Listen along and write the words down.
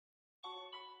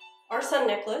Our son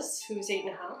Nicholas, who's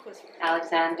 8.5, was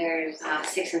Alexander's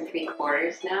 6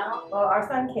 3/4 now. Well, our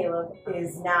son Caleb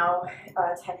is now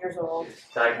 10 years old.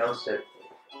 Diagnosed at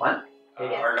what?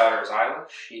 Our daughter is Isla.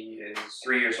 She is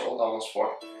 3 years old, almost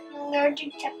 4.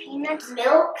 Allergic to peanuts,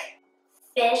 milk,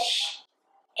 fish,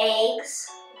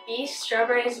 eggs, beef,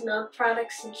 strawberries, milk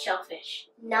products, and shellfish.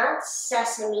 Nuts,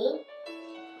 sesame,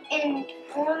 and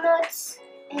walnuts,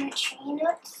 and tree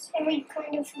nuts, every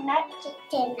kind of nut.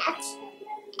 Chicken nuts,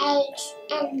 eggs,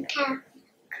 and cow.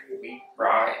 Wheat,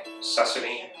 rye,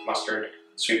 sesame, mustard,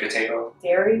 sweet potato.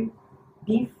 Dairy,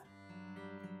 beef.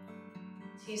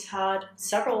 He's had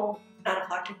several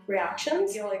anaphylactic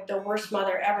reactions. You know, like the worst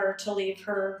mother ever to leave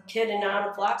her kid in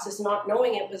anaphylaxis not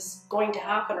knowing it was going to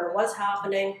happen or was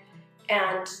happening,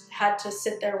 and had to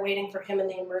sit there waiting for him in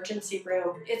the emergency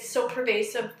room. It's so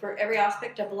pervasive for every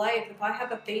aspect of life. If I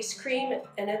have a face cream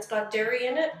and it's got dairy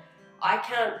in it, I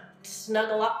can't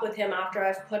snuggle up with him after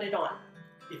I've put it on.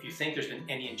 If you think there's been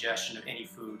any ingestion of any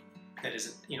food that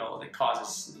isn't,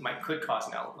 that could cause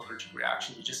an allergic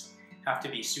reaction, you just have to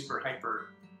be super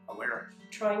hyper aware.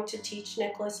 Trying to teach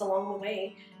Nicholas along the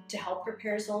way to help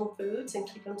prepare his own foods and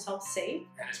keep himself safe.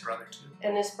 And his brother too.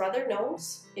 And his brother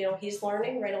knows, he's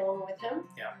learning right along with him.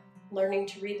 Yeah. Learning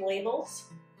to read labels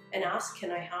and ask,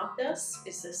 can I have this?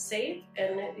 Is this safe?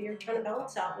 And you're trying to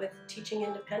balance that with teaching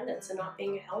independence and not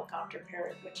being a helicopter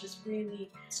parent, which is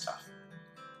really... It's tough.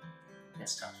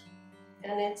 It's tough.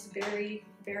 And it's very,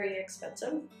 very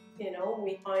expensive.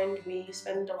 We find we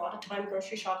spend a lot of time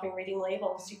grocery shopping reading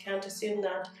labels. You can't assume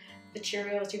that the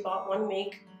Cheerios you bought one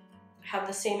week have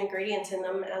the same ingredients in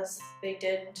them as they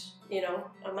did,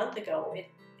 a month ago.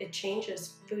 It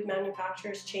changes. Food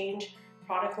manufacturers change.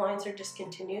 Product lines are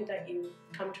discontinued that you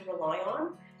come to rely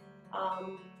on.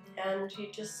 And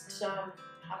you just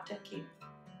have to keep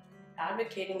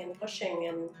advocating and pushing.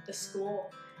 And the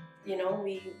school,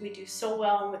 we do so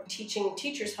well with teaching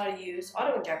teachers how to use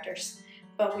auto-injectors,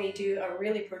 but we do a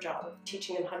really poor job of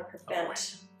teaching them how to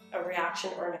prevent a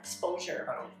reaction or an exposure.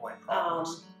 How to avoid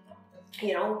problems.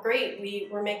 Great,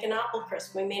 we're making apple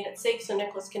crisp. We made it safe so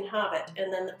Nicholas can have it.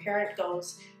 And then the parent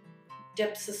goes,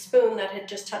 dips the spoon that had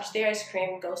just touched the ice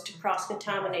cream, goes to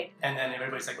cross-contaminate. And then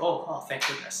everybody's like, oh, thank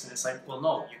goodness. And it's like, well,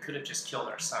 no, you could have just killed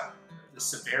our son. The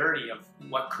severity of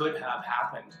what could have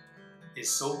happened is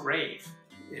so grave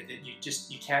that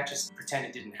you can't just pretend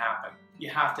it didn't happen. You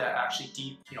have to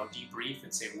actually debrief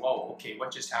and say, whoa, okay, what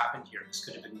just happened here? This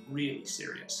could have been really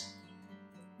serious.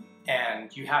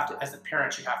 And you have to, as the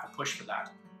parents, you have to push for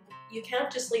that. You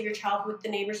can't just leave your child with the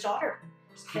neighbor's daughter.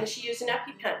 Can she use an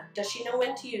EpiPen? Does she know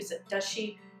when to use it?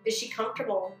 Is she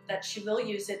comfortable that she will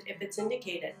use it if it's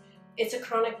indicated? It's a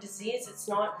chronic disease. It's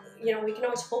not, we can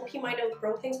always hope you might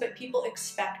outgrow things, but people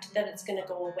expect that it's going to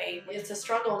go away. It's a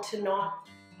struggle to not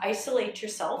isolate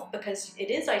yourself, because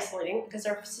it is isolating, because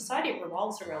our society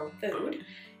revolves around food.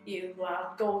 You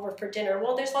go over for dinner.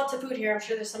 Well, there's lots of food here. I'm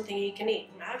sure there's something he can eat.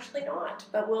 Actually not,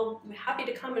 but we're happy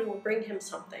to come and we'll bring him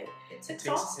something. It's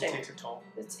exhausting. It takes a toll.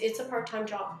 It's a part-time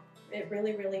job. It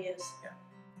really, really is. Yeah.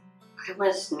 I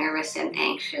was nervous and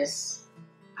anxious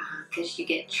because you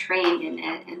get trained in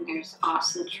it, and there's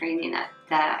awesome training at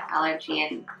the Allergy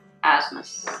and Asthma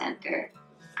Center.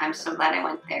 I'm so glad I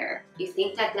went there. You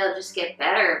think that they'll just get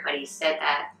better, but he said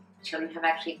that children have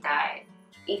actually died.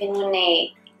 Even when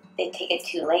they take it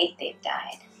too late, they've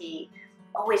died. He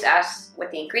always asks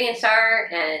what the ingredients are,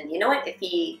 and you know what, if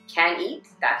he can eat,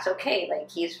 that's okay.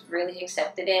 Like, he's really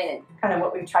accepted it. And Kind of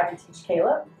what we've tried to teach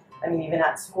Caleb. I mean, even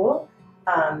at school,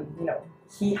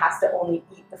 he has to only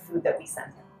eat the food that we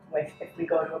send him. If we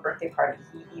go to a birthday party,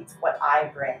 he eats what I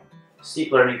bring.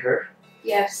 Steep learning curve.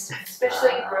 Yes,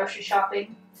 especially grocery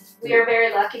shopping. We are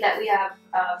very lucky that we have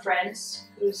friends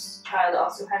whose child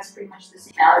also has pretty much the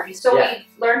same allergies. So we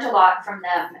learned a lot from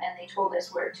them, and they told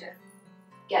us where to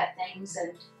get things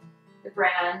and the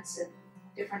brands and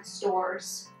different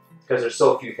stores. Because there's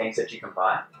so few things that you can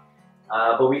buy.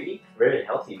 But we eat really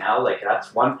healthy now. Like,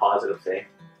 that's one positive thing.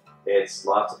 It's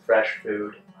lots of fresh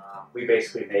food. We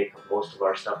basically make most of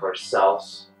our stuff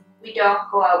ourselves. We don't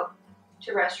go out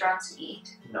to restaurants to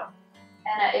eat. No.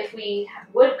 And if we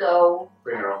would go,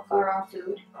 Bring our own food. our own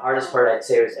food. The hardest part, I'd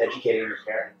say, was educating your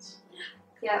parents.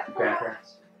 Yeah.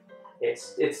 Grandparents.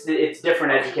 It's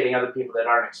different educating other people that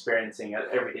aren't experiencing it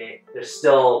every day. There's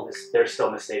still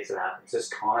mistakes that happen. It's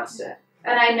just constant.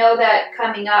 And I know that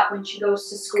coming up when she goes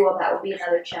to school, that will be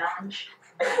another challenge.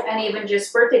 And even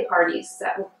just birthday parties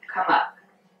that will come up.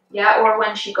 Yeah, or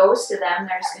when she goes to them,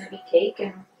 there's going to be cake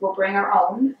and we'll bring our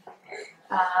own.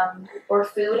 Or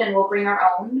food and we'll bring our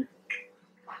own.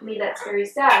 To me, that's very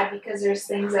sad because there's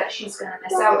things that she's going to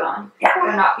miss out on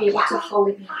or not be able to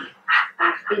fully be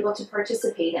able to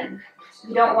participate in.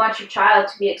 You don't want your child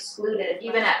to be excluded.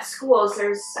 Even at schools,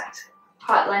 there's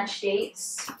hot lunch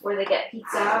dates where they get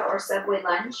pizza or Subway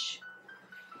lunch.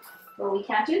 Well, we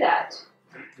can't do that.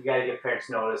 You gotta give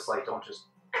parents notice, like don't just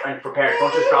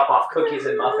drop off cookies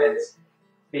and muffins,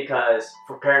 because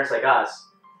for parents like us,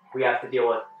 we have to deal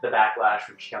with the backlash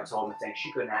when she comes home and saying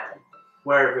she couldn't have it.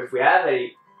 Where if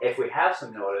we have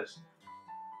some notice,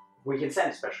 we can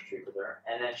send a special treat with her,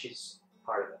 and then she's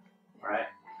part of it, right?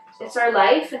 So. It's our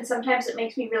life, and sometimes it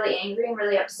makes me really angry and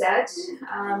really upset.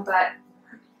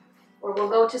 Or we'll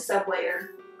go to Subway or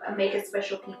make a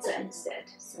special pizza instead.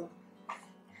 So,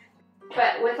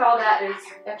 but with all that, there's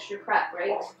extra prep,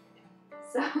 right?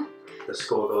 So the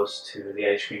school goes to the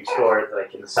ice cream store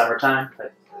like in the summertime.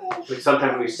 But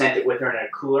sometimes we sent it with her in a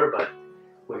cooler, but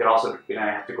we could also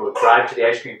have to go drive to the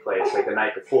ice cream place like the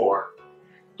night before,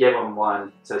 give them one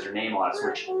that says her name on it, so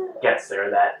when she gets there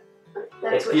that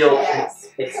that's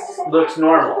it looks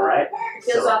normal, right? It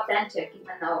feels authentic,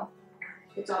 even though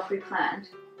it's all pre-planned.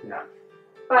 Yeah.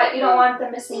 But you don't want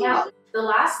them missing out. The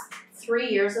last 3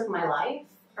 years of my life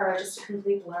are just a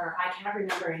complete blur. I can't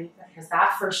remember anything because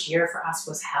that first year for us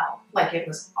was hell. Like, it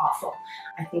was awful.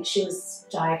 I think she was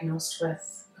diagnosed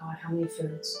with, God, how many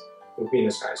foods?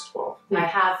 Venus guy's 12. I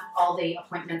have all the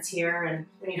appointments here, and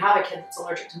when you have a kid that's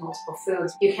allergic to multiple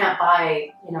foods, you can't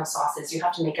buy, sauces. You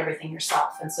have to make everything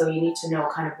yourself, and so you need to know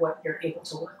kind of what you're able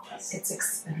to work with. It's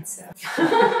expensive.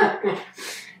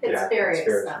 It's very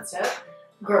expensive.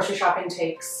 Grocery shopping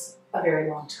takes a very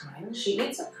long time. She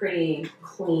eats a pretty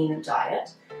clean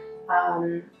diet,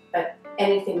 but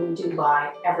anything we do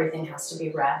buy, everything has to be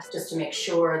read just to make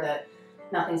sure that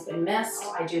nothing's been missed.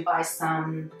 I do buy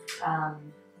some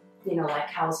like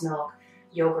cow's milk,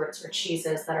 yogurts or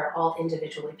cheeses that are all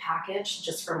individually packaged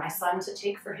just for my son to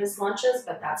take for his lunches,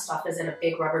 but that stuff is in a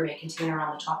big Rubbermaid container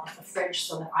on the top of the fridge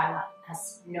so that Isla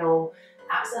has no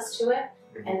access to it.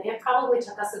 And it probably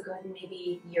took us a good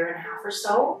maybe year and a half or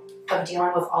so of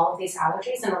dealing with all of these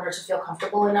allergies in order to feel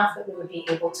comfortable enough that we would be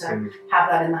able to have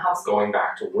that in the house. Going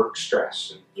back to work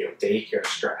stress and daycare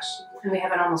stress. And we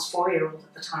have an almost 4-year-old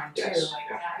at the time too. Yes.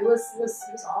 It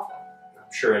was awful.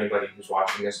 I'm sure anybody who's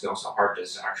watching this knows how hard it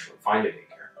is to actually find a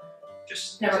daycare.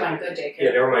 Just never mind good daycare.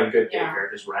 Yeah, never mind good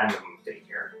daycare, just random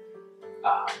daycare.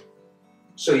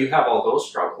 So you have all those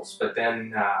struggles, but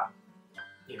then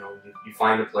you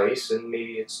find a place and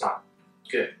maybe it's not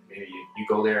good. Maybe you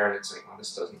go there and it's like, oh,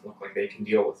 this doesn't look like they can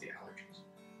deal with the allergies.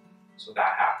 So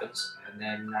that happens, and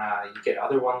then you get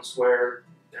other ones where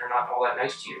they're not all that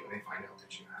nice to you and they find out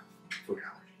that you have food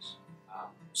allergies.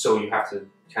 So you have to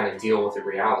kind of deal with the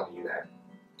reality that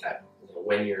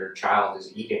when your child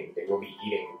is eating, they will be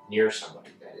eating near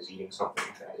somebody that is eating something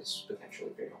that is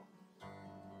potentially fatal,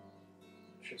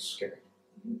 which is scary.